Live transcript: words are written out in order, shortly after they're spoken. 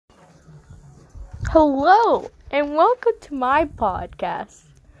Hello, and welcome to my podcast.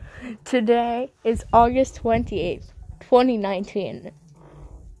 Today is August 28th, 2019,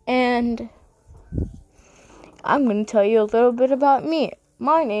 and I'm going to tell you a little bit about me.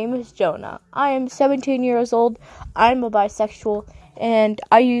 My name is Jonah. I am 17 years old. I'm a bisexual, and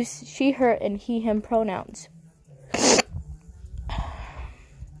I use she, her, and he, him pronouns.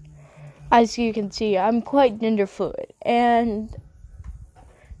 As you can see, I'm quite gender fluid, and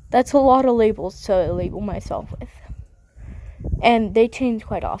that's a lot of labels to label myself with. And they change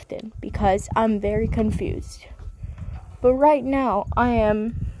quite often because I'm very confused. But right now, I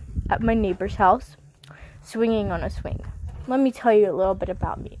am at my neighbor's house, swinging on a swing. Let me tell you a little bit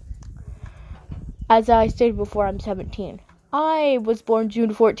about me. As I stated before, I'm 17. I was born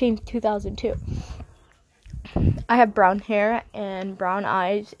June 14th, 2002. I have brown hair and brown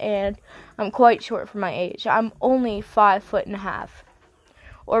eyes, and I'm quite short for my age. I'm only 5'1.5".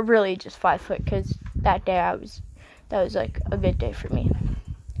 Or really just 5 foot, because that was like a good day for me.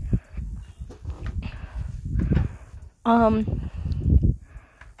 I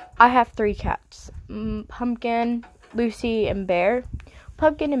have 3 cats, Pumpkin, Lucy, and Bear.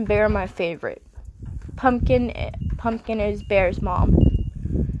 Pumpkin and Bear are my favorite. Pumpkin is Bear's mom.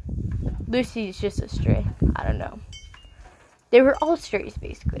 Lucy's just a stray. I don't know. They were all strays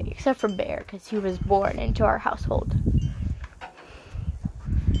basically, except for Bear, because he was born into our household.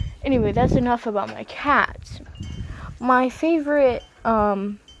 Anyway, that's enough about my cats. My favorite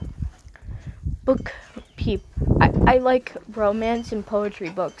book I like romance and poetry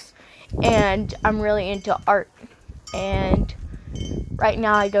books, and I'm really into art. And right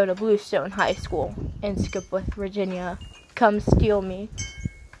now I go to Bluestone High School in Skipwith, Virginia. Come steal me,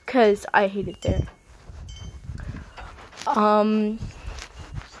 'cause I hate it there. I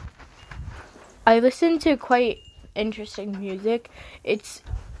listen to quite interesting music.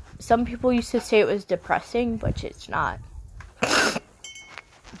 Some people used to say it was depressing, but it's not.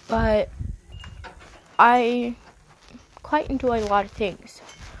 But I quite enjoy a lot of things.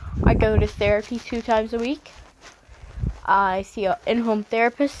 I go to therapy 2 times a week. I see an in-home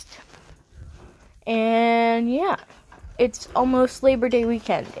therapist. And yeah, it's almost Labor Day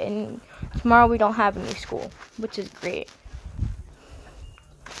weekend, and tomorrow we don't have any school, which is great.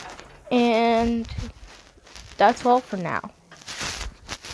 And that's all for now.